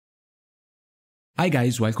Hi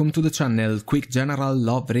guys, welcome to the channel. Quick general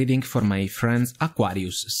love reading for my friends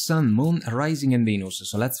Aquarius, Sun, Moon, Rising and Venus.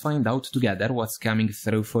 So let's find out together what's coming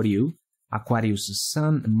through for you. Aquarius,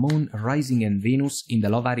 Sun, Moon, Rising and Venus in the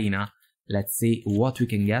love arena. Let's see what we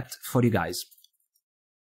can get for you guys.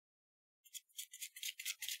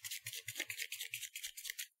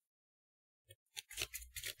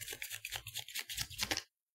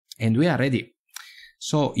 And we are ready.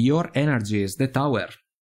 So your energy is the Tower.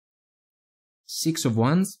 6 of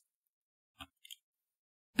Wands,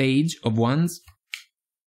 Page of Wands,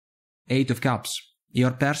 8 of Cups.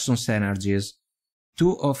 Your person's energies,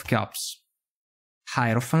 2 of Cups,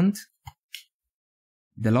 Hierophant,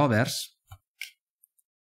 the Lovers,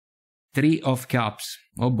 3 of Cups.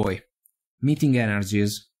 Oh boy. Meeting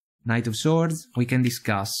energies, Knight of Swords, we can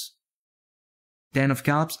discuss. 10 of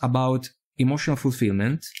Cups about emotional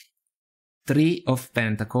fulfillment, 3 of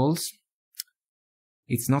Pentacles.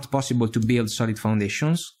 It's not possible to build solid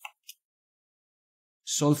foundations.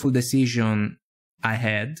 Soulful decision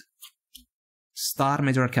ahead. Star,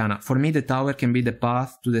 Major Arcana. For me, the Tower can be the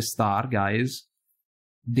path to the star, guys.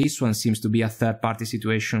 This one seems to be a third-party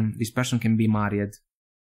situation. This person can be married.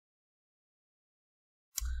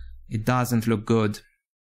 It doesn't look good.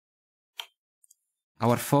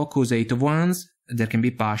 Our focus, 8 of Wands. There can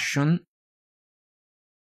be passion.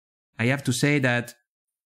 I have to say that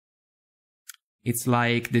it's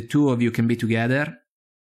like the two of you can be together,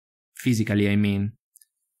 physically I mean,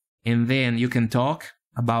 and then you can talk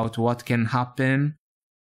about what can happen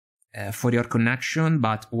for your connection,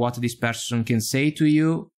 but what this person can say to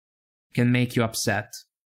you can make you upset.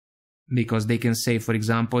 Because they can say, for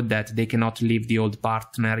example, that they cannot leave the old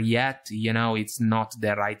partner yet, you know, it's not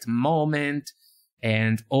the right moment,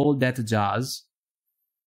 and all that jazz.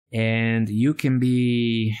 And you can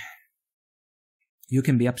be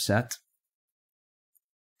upset.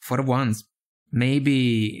 For once,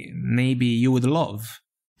 maybe you would love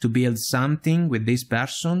to build something with this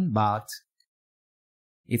person, but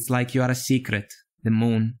it's like you are a secret, the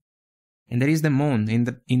moon. And there is the moon in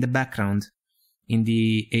the background, in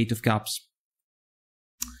the 8 of Cups.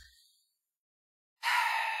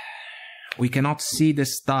 We cannot see the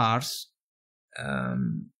stars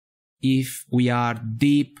if we are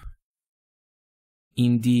deep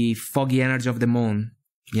in the foggy energy of the moon,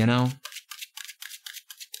 you know?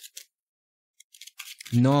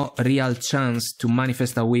 No real chance to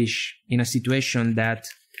manifest a wish in a situation that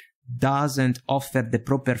doesn't offer the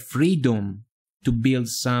proper freedom to build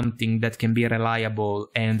something that can be reliable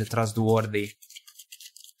and trustworthy.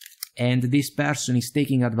 And this person is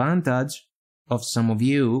taking advantage of some of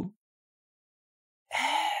you.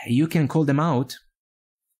 You can call them out,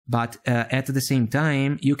 but at the same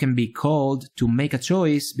time, you can be called to make a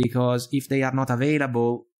choice, because if they are not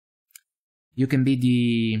available, you can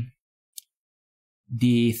be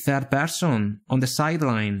the third person on the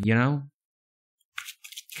sideline, you know?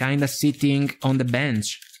 Kinda sitting on the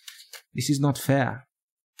bench. This is not fair.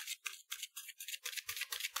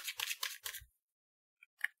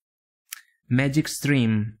 Magic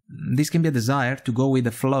stream. This can be a desire to go with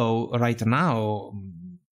the flow. Right now,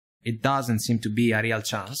 it doesn't seem to be a real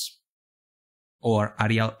chance or a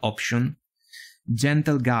real option.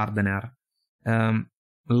 Gentle gardener.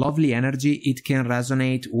 Lovely energy. It can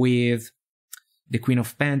resonate with the Queen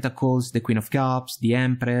of Pentacles, the Queen of Cups, the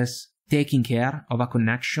Empress, taking care of a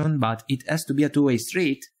connection, but it has to be a two-way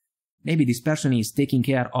street. Maybe this person is taking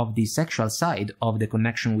care of the sexual side of the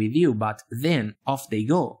connection with you, but then off they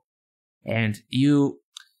go. And you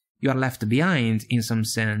are left behind in some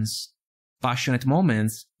sense. Passionate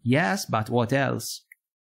moments, yes, but what else?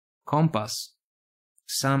 Compass.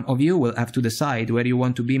 Some of you will have to decide where you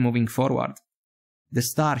want to be moving forward. The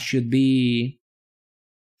star should be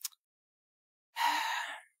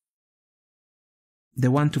the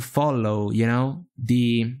one to follow, you know,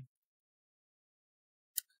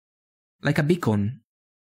 like a beacon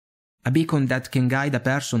that can guide a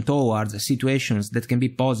person towards situations that can be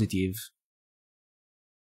positive.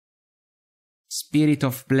 Spirit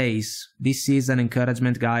of place. This is an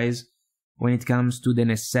encouragement, guys, when it comes to the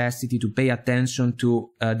necessity to pay attention to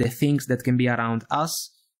the things that can be around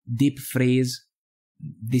us. Deep freeze.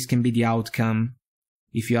 This can be the outcome,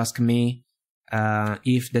 if you ask me.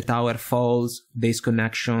 If the Tower falls, this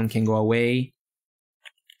connection can go away.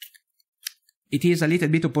 It is a little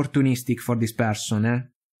bit opportunistic for this person, eh?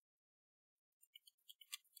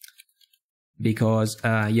 Because,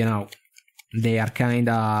 you know, they are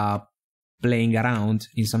kinda playing around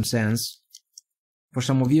in some sense. For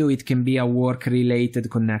some of you, it can be a work-related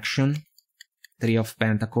connection. 3 of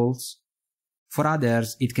Pentacles. For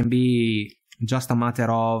others, it can be just a matter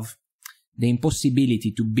of the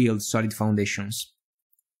impossibility to build solid foundations.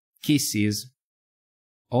 Kisses.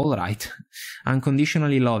 Alright.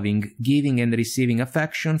 Unconditionally loving, giving and receiving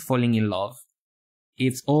affection, falling in love.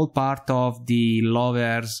 It's all part of the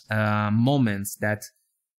lovers' moments that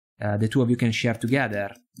the two of you can share together,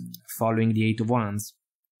 following the Eight of Wands.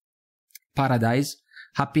 Paradise.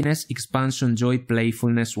 Happiness, expansion, joy,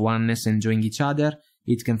 playfulness, oneness, enjoying each other.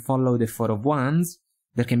 It can follow the Four of Wands.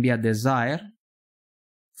 There can be a desire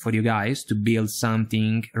for you guys to build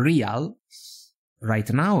something real.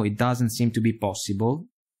 Right now, it doesn't seem to be possible.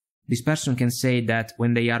 This person can say that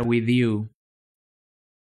when they are with you,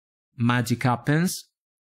 magic happens.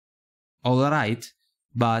 Alright,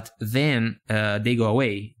 but then they go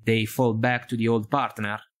away. They fall back to the old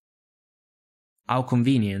partner. How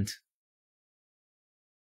convenient.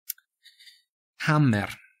 Hammer,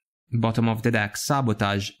 bottom of the deck,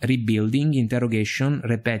 sabotage, rebuilding, interrogation,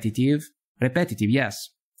 repetitive, yes.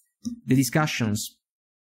 The discussions.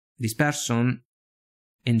 This person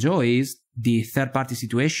enjoys the third-party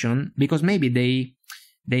situation because maybe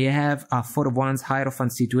they have a Four of Wands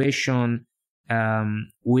Hierophant situation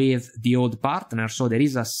with the old partner, so there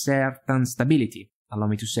is a certain stability, allow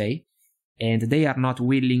me to say, and they are not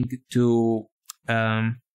willing to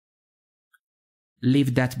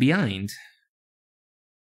leave that behind.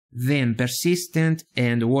 Then persistent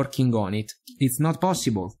and working on it. It's not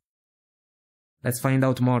possible. Let's find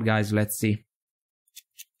out more, guys. Let's see.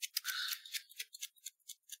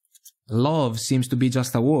 Love seems to be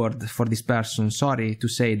just a word for this person. Sorry to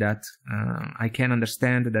say that. I can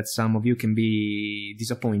understand that some of you can be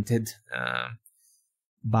disappointed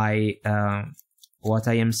by what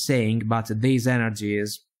I am saying, but these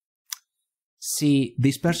energies... See,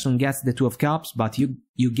 this person gets the Two of Cups, but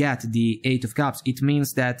you get the Eight of Cups. It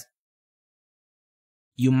means that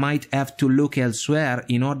you might have to look elsewhere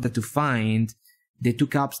in order to find the two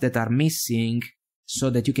cups that are missing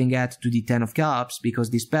so that you can get to the Ten of Cups,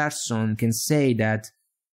 because this person can say that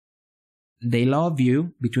they love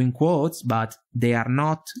you, between quotes, but they are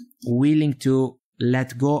not willing to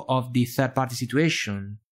let go of the third-party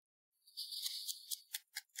situation.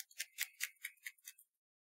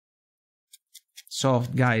 So,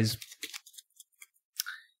 guys,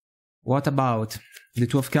 what about the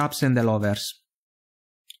Two of Cups and the Lovers?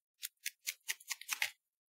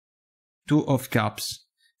 Two of Cups,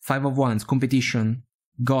 Five of Wands, competition,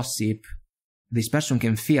 gossip. This person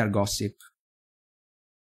can fear gossip.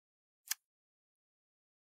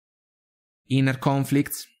 Inner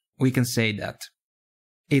conflicts, we can say that.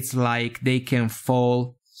 It's like they can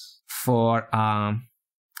fall for a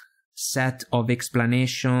set of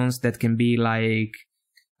explanations that can be like,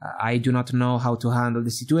 I do not know how to handle the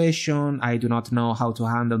situation, I do not know how to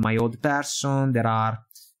handle my old person, there are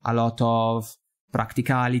a lot of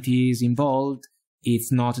practicalities involved,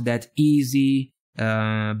 it's not that easy,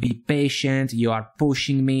 be patient, you are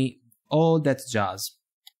pushing me, all that jazz.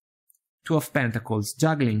 Two of Pentacles,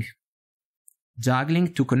 juggling.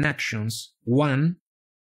 Juggling two connections. One,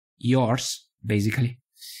 yours, basically,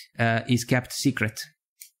 is kept secret.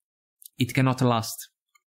 It cannot last.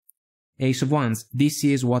 Ace of Wands, this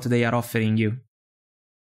is what they are offering you.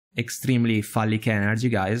 Extremely phallic energy,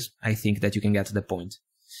 guys. I think that you can get the point.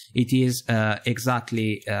 It is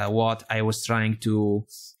exactly what I was trying to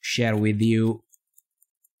share with you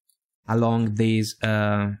along these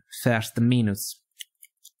first minutes.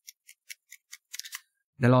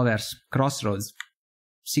 The Lovers, crossroads.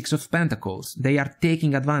 Six of Pentacles. They are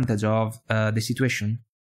taking advantage of the situation.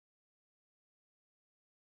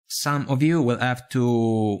 Some of you will have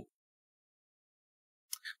to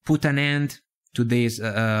put an end to this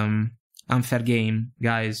unfair game,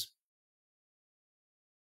 guys.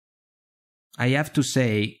 I have to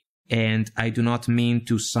say, and I do not mean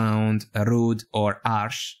to sound rude or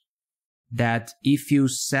harsh, that if you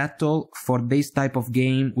settle for this type of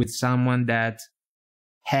game with someone that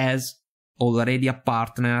has already a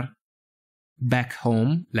partner back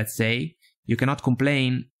home, let's say, you cannot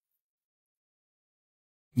complain.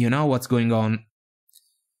 You know what's going on.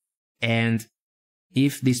 And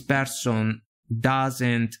if this person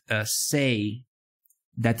doesn't say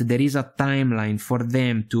that there is a timeline for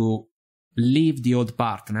them to leave the old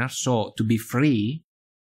partner, so to be free,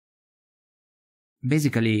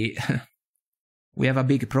 basically we have a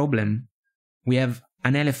big problem. We have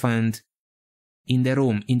an elephant in the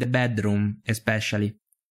room, in the bedroom especially.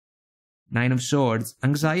 Nine of Swords,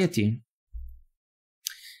 anxiety.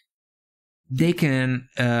 They can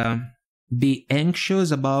be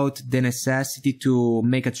anxious about the necessity to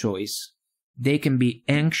make a choice. They can be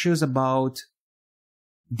anxious about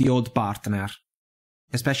the old partner,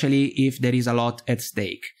 especially if there is a lot at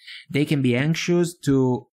stake. They can be anxious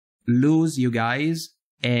to lose you guys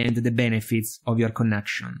and the benefits of your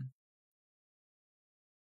connection.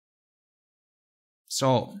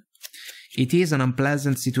 So, it is an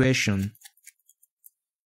unpleasant situation.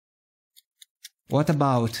 What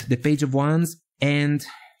about the Page of Wands and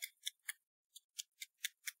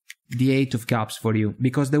the Eight of Cups for you?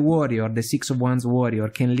 Because the warrior, the Six of Wands warrior,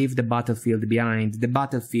 can leave the battlefield behind. The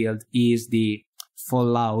battlefield is the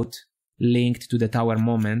fallout linked to the Tower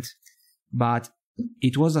moment, but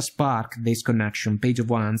it was a spark, this connection, Page of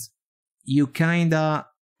Wands. You kinda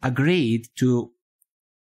agreed to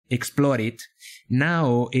explore it.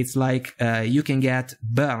 Now it's like you can get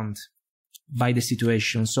burned by the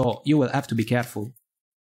situation, so you will have to be careful.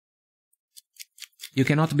 You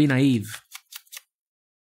cannot be naive.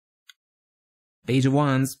 Page of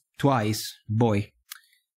Wands, twice, boy.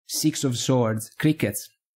 Six of Swords, crickets.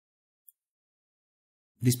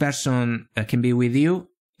 This person can be with you,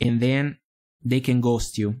 and then they can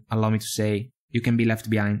ghost you, allow me to say. You can be left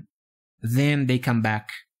behind. Then they come back.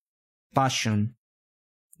 Passion.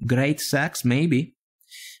 Great sex, maybe.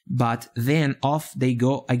 But then off they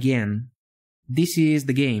go again. This is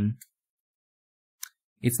the game.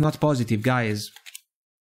 It's not positive, guys.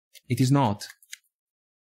 It is not.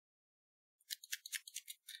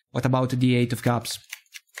 What about the Eight of Cups?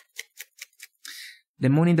 The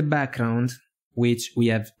moon in the background, which we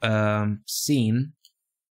have seen,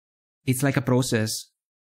 it's like a process.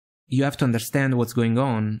 You have to understand what's going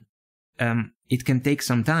on. It can take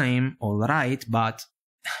some time, alright, but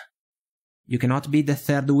you cannot be the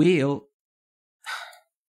third wheel.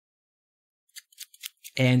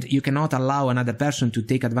 And you cannot allow another person to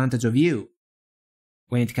take advantage of you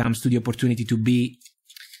when it comes to the opportunity to be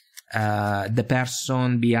the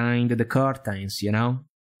person behind the curtains, you know?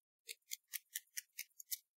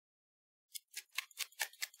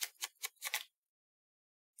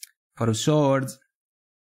 Four of Swords,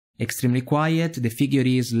 extremely quiet. The figure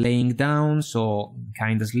is laying down, so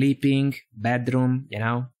kind of sleeping, bedroom, you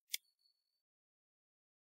know?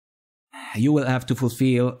 You will have to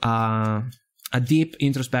fulfill a deep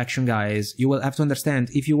introspection, guys. You will have to understand,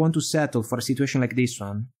 if you want to settle for a situation like this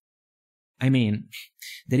one, I mean,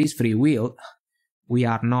 there is free will. We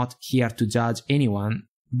are not here to judge anyone.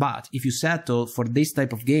 But if you settle for this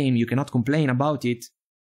type of game, you cannot complain about it.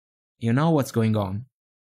 You know what's going on.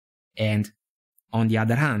 And on the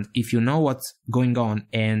other hand, if you know what's going on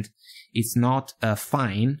and it's not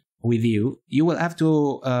fine with you, you will have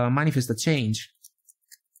to manifest a change.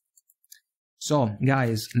 So,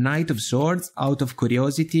 guys, Knight of Swords out of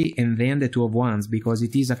curiosity, and then the Two of Wands, because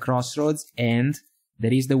it is a crossroads and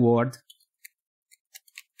there is the word.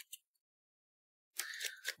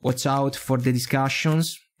 Watch out for the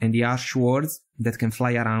discussions and the harsh words that can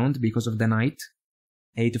fly around because of the Knight.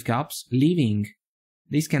 Eight of Cups, leaving.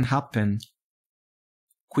 This can happen.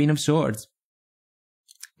 Queen of Swords.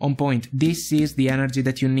 On point. This is the energy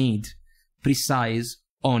that you need. Precise,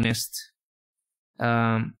 honest.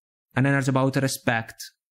 An energy about respect,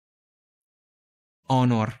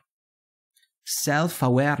 honor,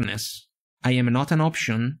 self-awareness. I am not an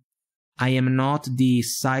option. I am not the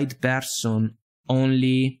side person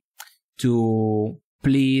only to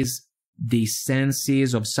please the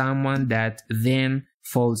senses of someone that then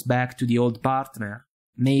falls back to the old partner.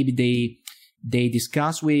 Maybe they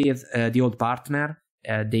discuss with the old partner,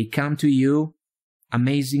 they come to you,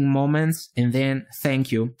 amazing moments, and then, thank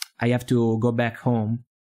you, I have to go back home.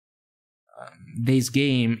 This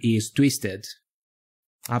game is twisted.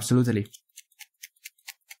 Absolutely.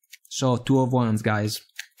 So, Two of Wands, guys.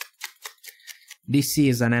 This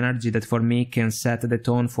is an energy that for me can set the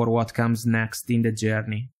tone for what comes next in the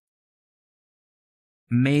journey.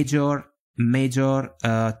 Major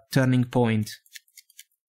turning point.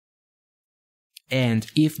 And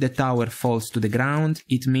if the tower falls to the ground,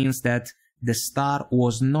 it means that the star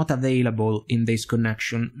was not available in this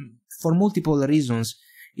connection for multiple reasons.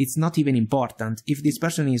 It's not even important. If this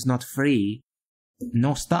person is not free,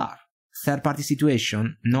 no star. Third party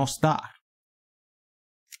situation, no star.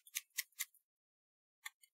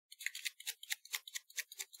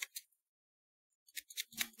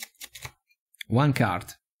 One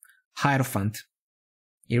card. Hierophant.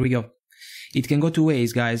 Here we go. It can go two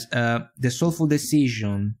ways, guys. The soulful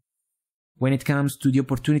decision when it comes to the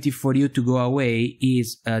opportunity for you to go away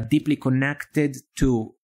is deeply connected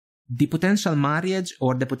to the potential marriage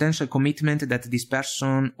or the potential commitment that this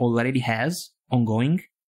person already has ongoing,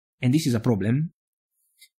 and this is a problem.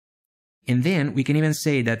 And then we can even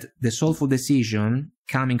say that the soulful decision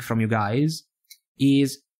coming from you guys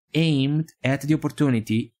is aimed at the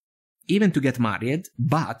opportunity even to get married,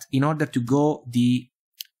 but in order to go the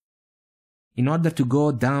in order to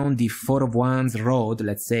go down the Four of Wands road,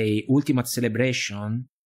 let's say ultimate celebration,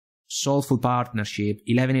 soulful partnership,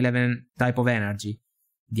 1111 type of energy,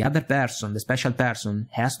 the other person, the special person,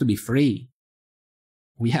 has to be free.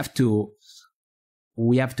 We have to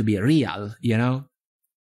be real, you know?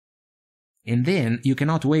 And then you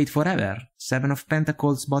cannot wait forever. Seven of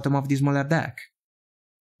Pentacles, bottom of the smaller deck.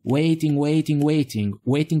 Waiting.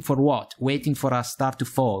 Waiting for what? Waiting for a star to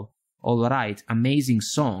fall. Alright, amazing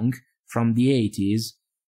song from the 80s.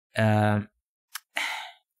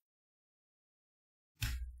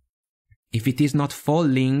 If it is not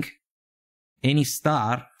falling, any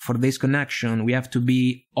star for this connection, we have to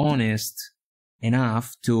be honest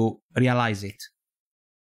enough to realize it.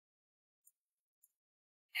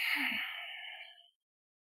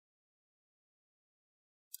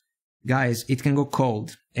 Guys, it can go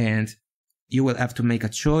cold, and you will have to make a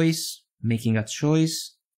choice. Making a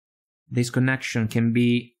choice, this connection can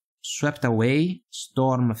be swept away,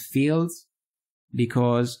 storm-filled,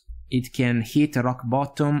 because it can hit rock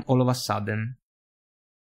bottom all of a sudden.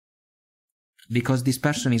 Because this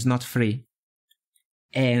person is not free.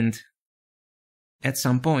 And at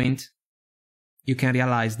some point, you can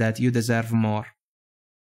realize that you deserve more.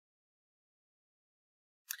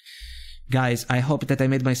 Guys, I hope that I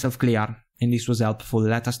made myself clear and this was helpful.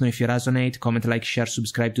 Let us know if you resonate, comment, like, share,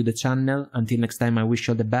 subscribe to the channel. Until next time, I wish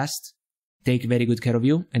you all the best. Take very good care of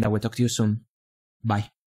you, and I will talk to you soon.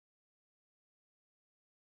 Bye.